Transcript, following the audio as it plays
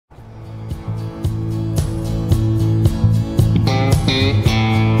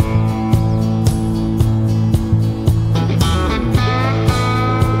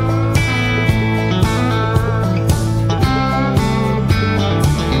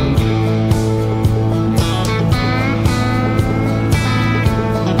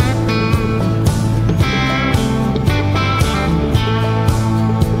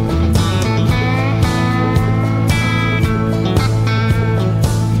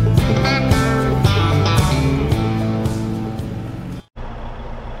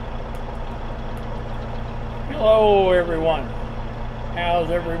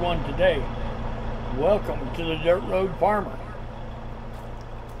doing today? Welcome to the Dirt Road Farmer.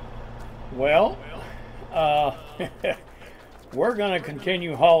 Well, we're going to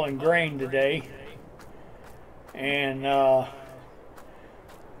continue hauling grain today, and I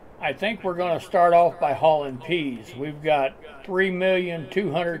think we're going to start off by hauling peas. We've got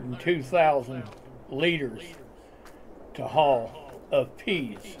 3,202,000 liters to haul of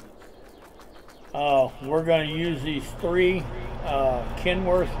peas. We're going to use these three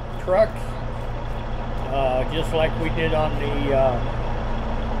Kenworth trucks, just like we did on the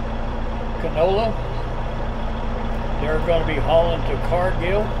canola. They're going to be hauling to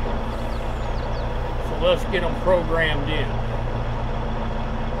Cargill, so let's get them programmed in.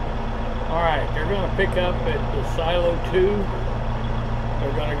 Alright, they're going to pick up at the Silo 2,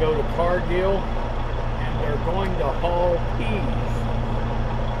 they're going to go to Cargill, and they're going to haul peas.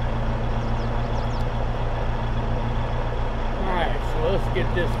 Alright, so let's get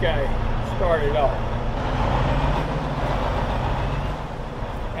this guy started off.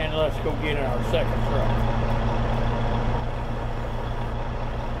 And let's go get in our second truck.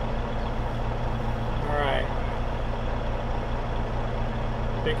 Alright.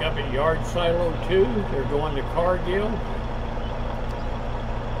 Pick up at Yard Silo 2. They're going to Cargill.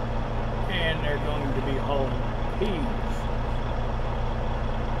 And they're going to be hauling peas.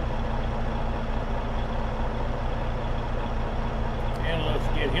 And let's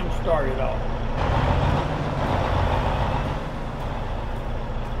get him started off.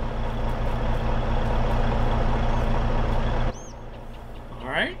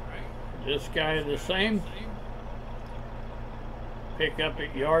 Alright, this guy is the same. Pick up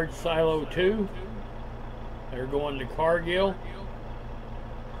at Yard Silo 2. They're going to Cargill.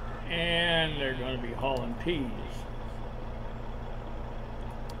 And they're going to be hauling peas.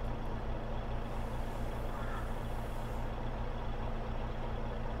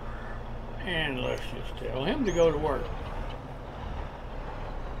 And let's just tell him to go to work.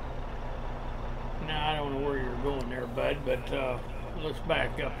 Now, I don't know where you're going there, bud, but let's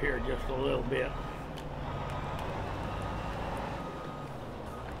back up here just a little bit.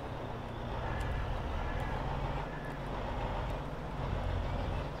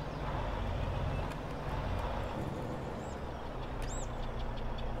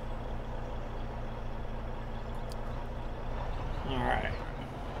 All right.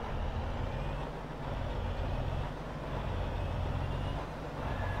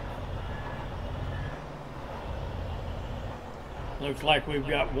 Looks like we've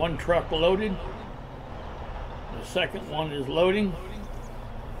got one truck loaded. The second one is loading.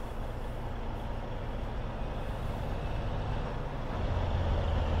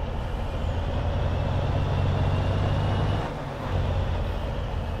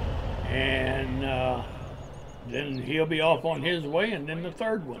 And then he'll be off on his way, and then the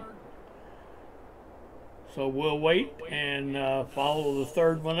third one. So we'll wait and follow the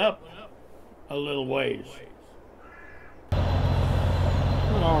third one up a little ways.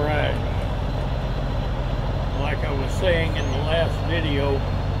 All right, like I was saying in the last video,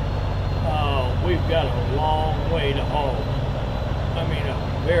 we've got a long way to haul. I mean, a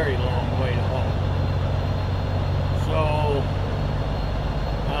very long way to haul. So,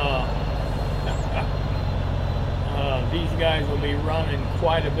 these guys will be running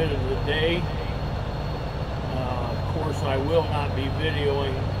quite a bit of the day. Of course, I will not be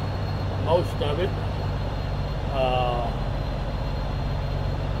videoing most of it.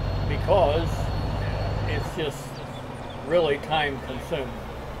 Because it's just really time consuming.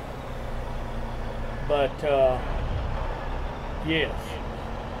 But yes,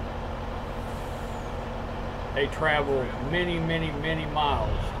 they travel many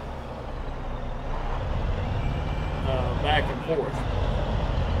miles back and forth.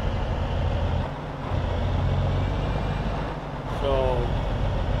 So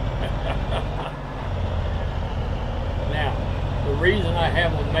now, the reason I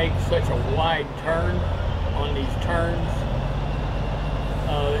have them make such a wide turn on these turns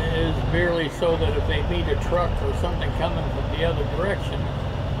is merely so that if they meet a truck or something coming from the other direction,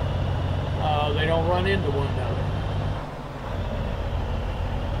 they don't run into one another.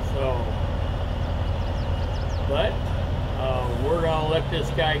 So, but we're going to let this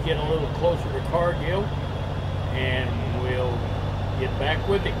guy get a little closer to Cargill, and we'll get back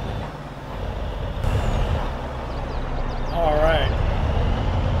with him. All right.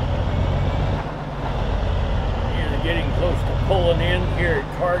 He's getting close to pulling in here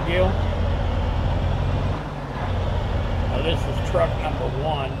at Cargill. Now this is truck number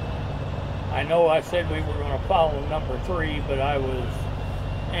 1. I know I said we were going to follow number 3, but I was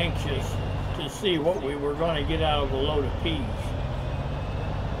anxious to see what we were going to get out of the load of peas.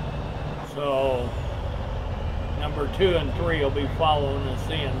 So number 2 and 3 will be following us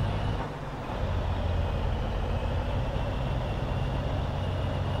in.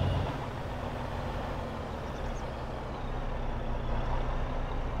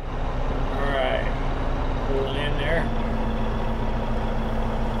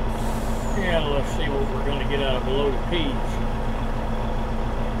 And let's see what we're going to get out of a load of peas.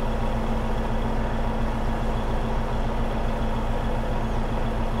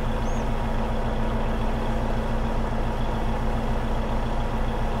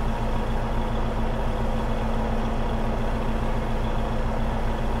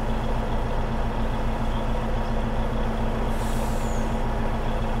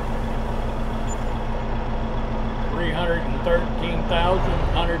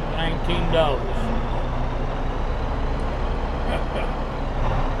 $313,119.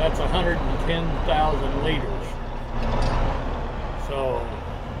 That's 110,000 liters. So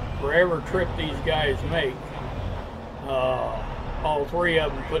for every trip these guys make, all 3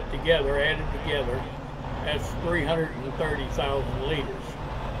 of them put together, added together, that's 330,000 liters.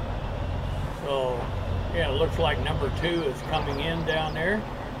 So yeah, it looks like number 2 is coming in down there.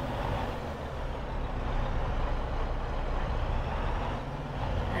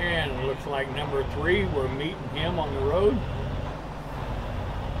 And it looks like number 3, we're meeting him on the road.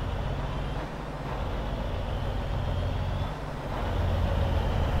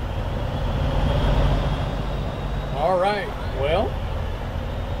 All right, well,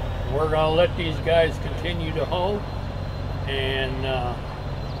 we're going to let these guys continue to haul, and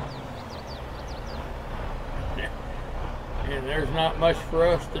there's not much for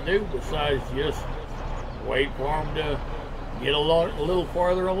us to do besides just wait for them to get a little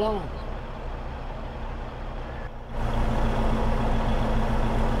farther along.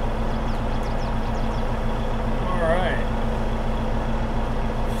 All right.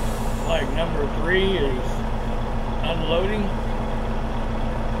 Like number 3 is unloading.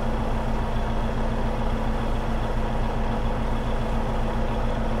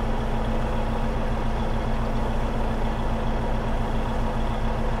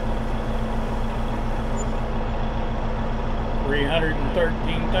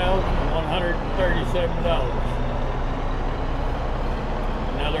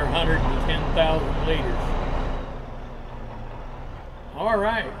 $313,137. Another 110,000 liters. All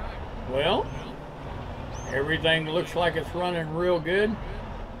right. Well, everything looks like it's running real good.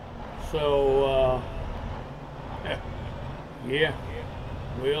 So, yeah,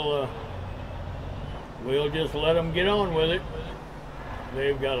 we'll just let them get on with it.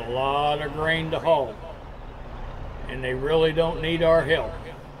 They've got a lot of grain to haul, and they really don't need our help.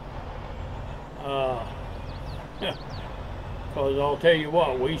 Because I'll tell you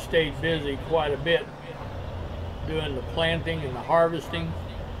what, we stayed busy quite a bit doing the planting and the harvesting.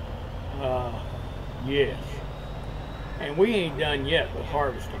 Yes. And we ain't done yet with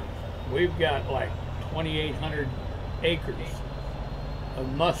harvesting. We've got like 2,800 acres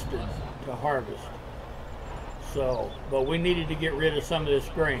of mustard to harvest. So, but we needed to get rid of some of this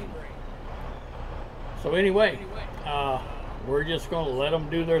grain. So anyway, we're just going to let them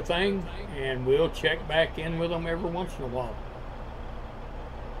do their thing, and we'll check back in with them every once in a while.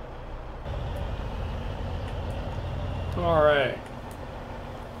 All right.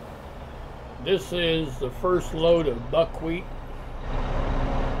 This is the first load of buckwheat.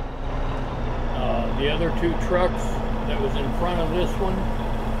 The other 2 trucks that was in front of this one,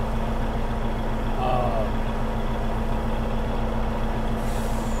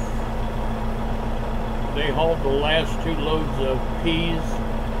 they hauled the last 2 loads of peas,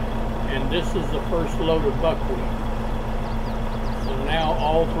 and this is the first load of buckwheat. So now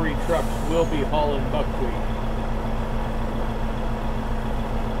all 3 trucks will be hauling buckwheat.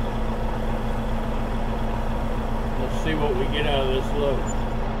 Let's see what we get out of this load.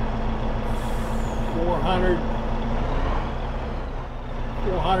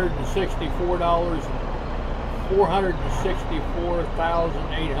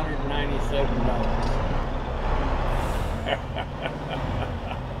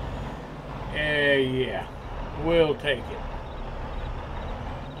 $464,897. Yeah, we'll take it.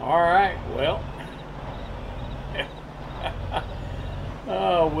 All right, well,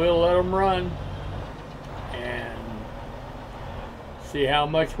 we'll let them run and see how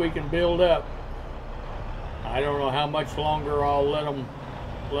much we can build up. I don't know how much longer I'll let them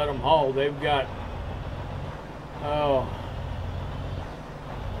haul. They've got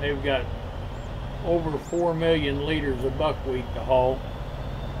over 4 million liters of buckwheat to haul.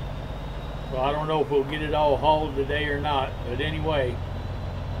 So I don't know if we'll get it all hauled today or not, but anyway,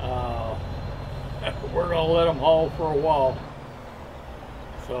 we're gonna let them haul for a while.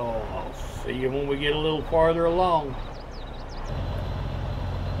 So I'll see you when we get a little farther along.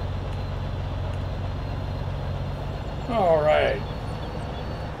 All right.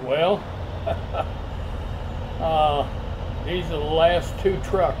 Well, these are the last two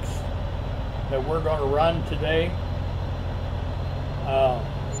trucks that we're going to run today.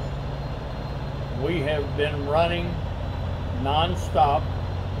 We have been running non-stop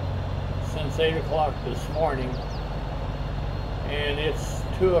since 8 o'clock this morning, and it's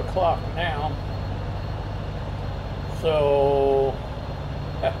 2 o'clock now. So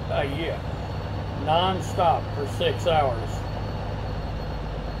yeah, non-stop for 6 hours.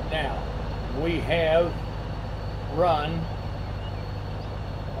 Now we have run,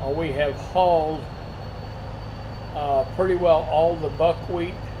 or we have hauled pretty well all the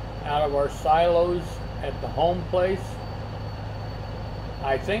buckwheat out of our silos at the home place.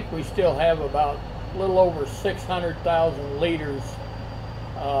 I think we still have about a little over 600,000 liters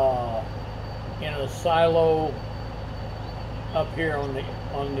in a silo up here on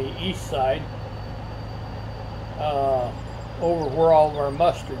the east side, over where all of our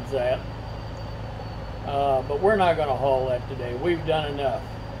mustard's at. But we're not going to haul that today. We've done enough.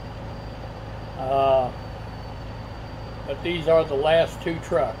 But these are the last two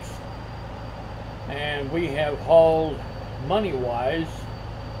trucks, and we have hauled, money-wise,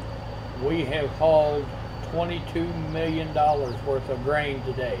 we have hauled $22 million worth of grain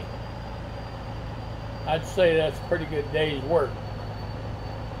today. I'd say that's a pretty good day's work.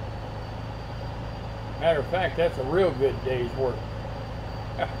 Matter of fact, that's a real good day's work.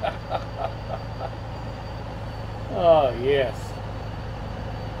 Oh, yes.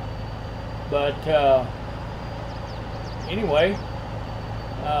 But anyway,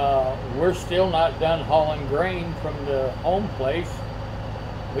 we're still not done hauling grain from the home place.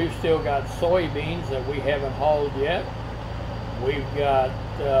 We've still got soybeans that we haven't hauled yet. We've got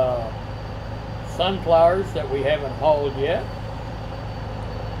sunflowers that we haven't hauled yet.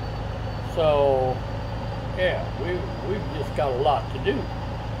 So yeah, we've just got a lot to do.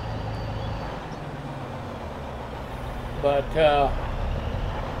 But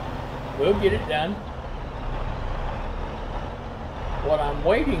we'll get it done. What I'm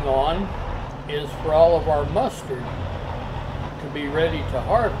waiting on is for all of our mustard to be ready to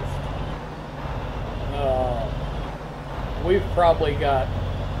harvest. We've probably got,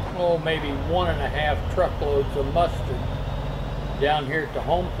 maybe 1.5 truckloads of mustard down here at the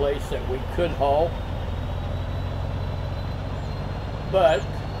home place that we could haul. But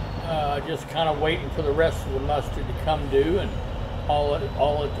just kind of waiting for the rest of the mustard to come due and haul it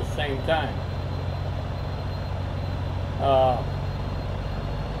all at the same time.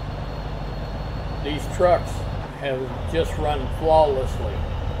 These trucks have just run flawlessly.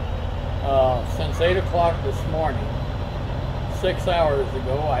 Since 8 o'clock this morning, 6 hours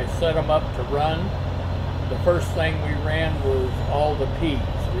ago, I set them up to run. The first thing we ran was all the peas.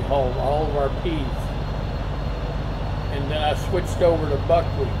 We hauled all of our peas. And then I switched over to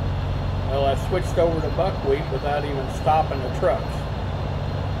buckwheat. Well, I switched over to buckwheat without even stopping the trucks.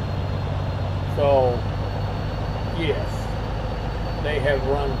 So, yes, they have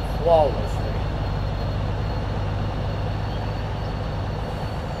run flawlessly.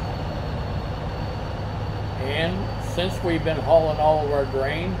 And since we've been hauling all of our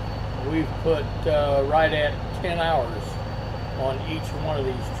grain, we've put right at 10 hours on each one of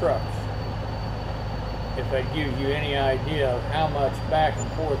these trucks. If that gives you any idea of how much back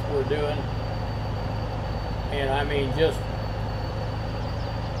and forth we're doing. And I mean, just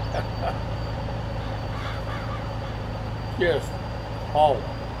just hauling.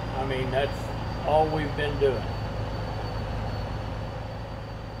 I mean, that's all we've been doing.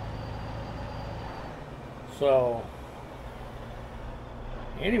 So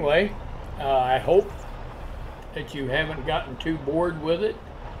anyway, I hope that you haven't gotten too bored with it.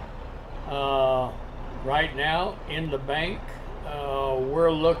 Right now in the bank,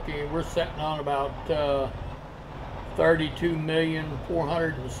 we're sitting on about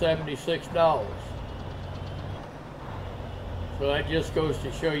 $32,476,000. So that just goes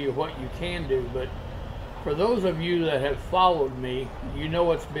to show you what you can do. But for those of you that have followed me, you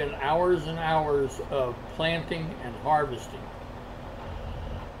know it's been hours and hours of planting and harvesting.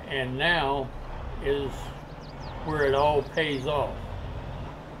 And now is where it all pays off.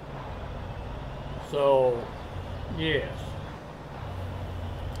 So, yes.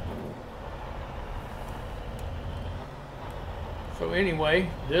 So anyway,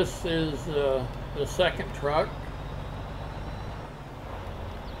 this is the second truck.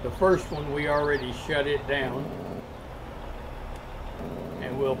 The first one we already shut it down.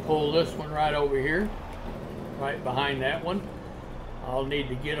 And we'll pull this one right over here, right behind that one. I'll need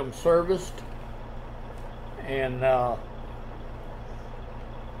to get them serviced and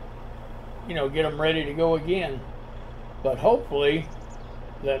you know, get them ready to go again. But hopefully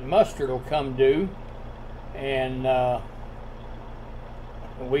that mustard will come due, and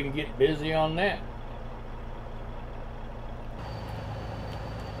we can get busy on that.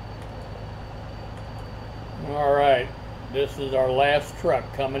 All right, this is our last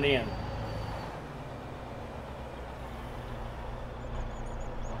truck coming in.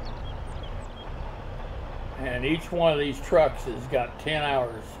 And each one of these trucks has got 10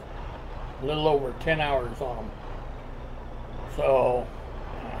 hours, a little over 10 hours on them. So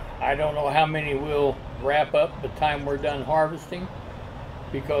I don't know how many we'll wrap up by the time we're done harvesting,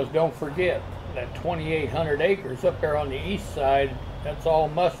 because don't forget that 2,800 acres up there on the east side, that's all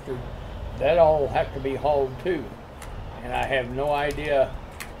mustard. That all have to be hauled too. And I have no idea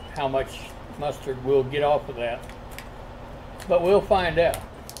how much mustard we'll get off of that, but we'll find out.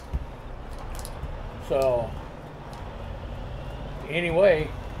 So anyway,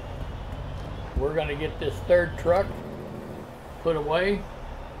 we're going to get this third truck put away.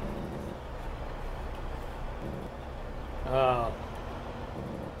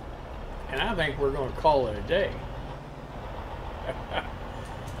 And I think we're going to call it a day.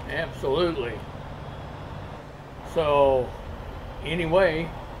 Absolutely. So anyway,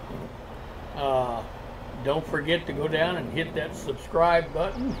 don't forget to go down and hit that subscribe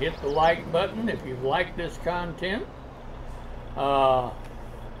button, hit the like button if you've liked this content.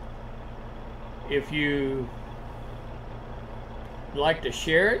 If you like to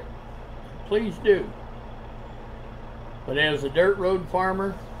share it, please do. But as a dirt road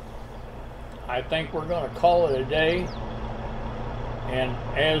farmer, I think we're going to call it a day. And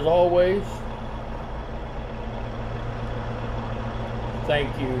as always, thank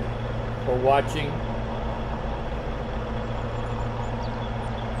you for watching